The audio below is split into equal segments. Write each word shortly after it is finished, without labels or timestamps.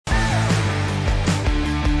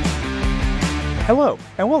Hello,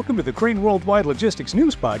 and welcome to the Crane Worldwide Logistics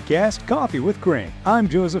News Podcast, Coffee with Crane. I'm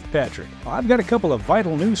Joseph Patrick. I've got a couple of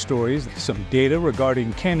vital news stories, some data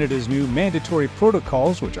regarding Canada's new mandatory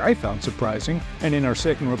protocols, which I found surprising, and in our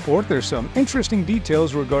second report, there's some interesting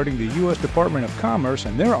details regarding the U.S. Department of Commerce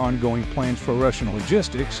and their ongoing plans for Russian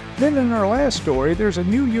logistics. Then in our last story, there's a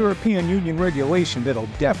new European Union regulation that'll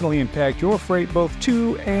definitely impact your freight both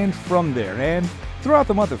to and from there, and throughout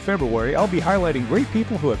the month of February, I'll be highlighting great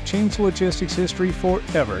people who have changed logistics history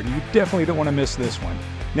forever, and you definitely don't want to miss this one.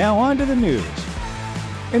 Now on to the news.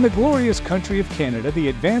 In the glorious country of Canada, the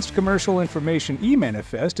Advanced Commercial Information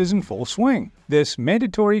e-Manifest is in full swing. This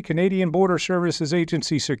mandatory Canadian Border Services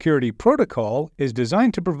Agency security protocol is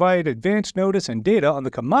designed to provide advance notice and data on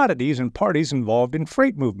the commodities and parties involved in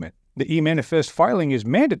freight movement. The e-Manifest filing is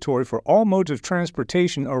mandatory for all modes of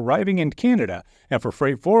transportation arriving in Canada, and for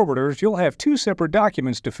freight forwarders, you'll have two separate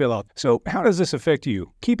documents to fill out. So how does this affect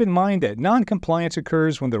you? Keep in mind that non-compliance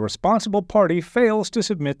occurs when the responsible party fails to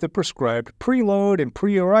submit the prescribed preload and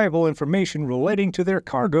pre-arrival information relating to their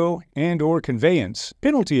cargo and/or conveyance.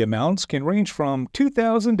 Penalty amounts can range from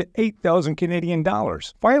 $2,000 to $8,000 Canadian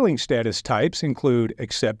dollars. Filing status types include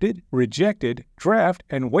accepted, rejected, draft,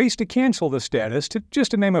 and ways to cancel the status,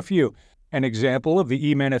 just to name a few. An example of the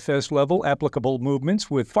e-Manifest level applicable movements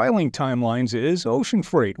with filing timelines is ocean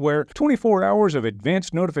freight, where 24 hours of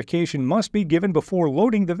advance notification must be given before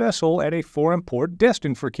loading the vessel at a foreign port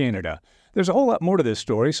destined for Canada. There's a whole lot more to this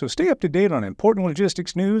story, so stay up to date on important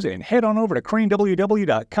logistics news and head on over to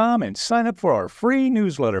cranewww.com and sign up for our free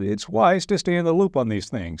newsletter. It's wise to stay in the loop on these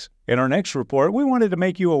things. In our next report, we wanted to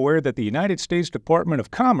make you aware that the United States Department of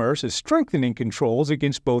Commerce is strengthening controls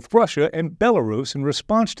against both Russia and Belarus in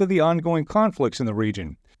response to the ongoing conflicts in the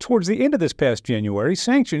region. Towards the end of this past January,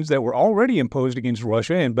 sanctions that were already imposed against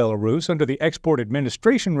Russia and Belarus under the Export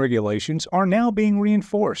Administration Regulations are now being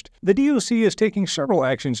reinforced. The DOC is taking several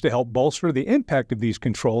actions to help bolster the impact of these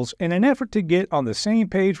controls in an effort to get on the same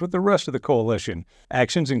page with the rest of the coalition.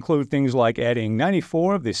 Actions include things like adding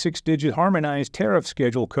 94 of the 6-digit harmonized tariff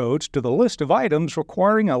schedule codes to the list of items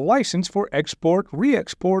requiring a license for export,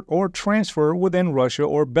 re-export, or transfer within Russia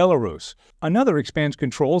or Belarus. Another expands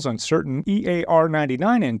controls on certain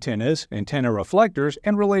EAR-99 antennas, antenna reflectors,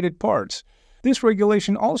 and related parts. This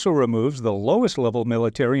regulation also removes the lowest-level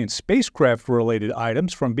military and spacecraft-related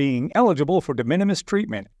items from being eligible for de minimis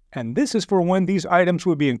treatment, and this is for when these items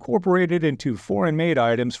would be incorporated into foreign-made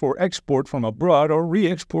items for export from abroad or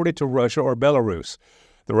re-exported to Russia or Belarus.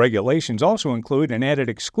 The regulations also include an added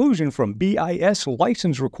exclusion from BIS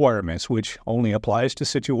license requirements, which only applies to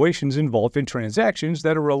situations involved in transactions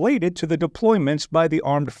that are related to the deployments by the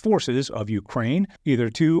armed forces of Ukraine,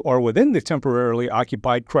 either to or within the temporarily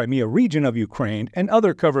occupied Crimea region of Ukraine and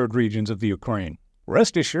other covered regions of the Ukraine.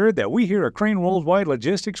 Rest assured that we here at Crane Worldwide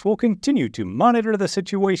Logistics will continue to monitor the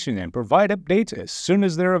situation and provide updates as soon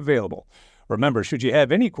as they're available. Remember, should you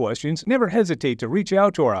have any questions, never hesitate to reach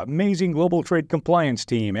out to our amazing Global Trade Compliance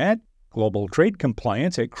team at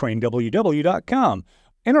globaltradecompliance@cranewww.com.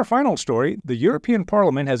 In our final story, the European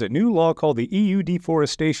Parliament has a new law called the EU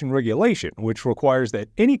Deforestation Regulation, which requires that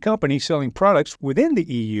any company selling products within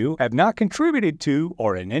the EU have not contributed to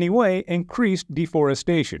or in any way increased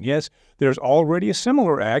deforestation. Yes, there's already a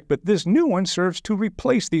similar act, but this new one serves to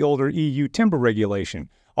replace the older EU timber regulation.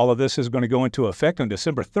 All of this is going to go into effect on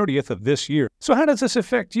December 30th of this year. So how does this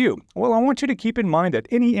affect you? Well, I want you to keep in mind that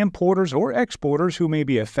any importers or exporters who may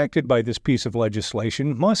be affected by this piece of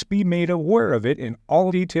legislation must be made aware of it and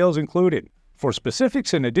all details included. For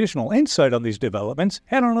specifics and additional insight on these developments,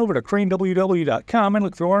 head on over to cranewww.com and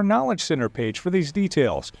look through our Knowledge Center page for these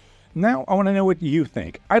details. Now, I want to know what you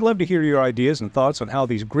think. I'd love to hear your ideas and thoughts on how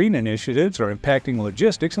these green initiatives are impacting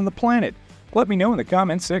logistics and the planet. Let me know in the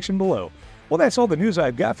comments section below. Well, that's all the news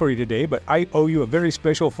I've got for you today, but I owe you a very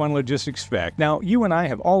special fun logistics fact. Now, you and I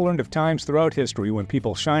have all learned of times throughout history when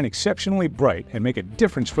people shine exceptionally bright and make a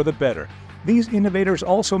difference for the better. These innovators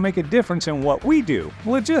also make a difference in what we do,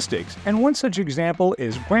 logistics. And one such example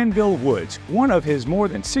is Granville Woods. One of his more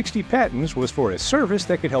than 60 patents was for a service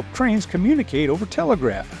that could help trains communicate over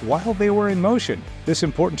telegraph while they were in motion. This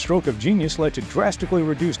important stroke of genius led to drastically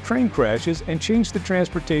reduced train crashes and changed the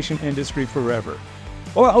transportation industry forever.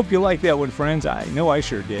 Well, I hope you liked that one, friends. I know I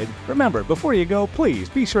sure did. Remember, before you go, please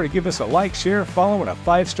be sure to give us a like, share, follow, and a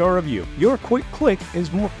 5-star review. Your quick click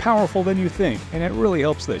is more powerful than you think, and it really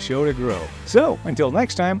helps the show to grow. So, until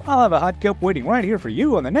next time, I'll have a hot cup waiting right here for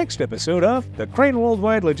you on the next episode of the Crane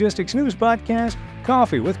Worldwide Logistics News Podcast,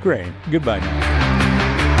 Coffee with Crane. Goodbye now.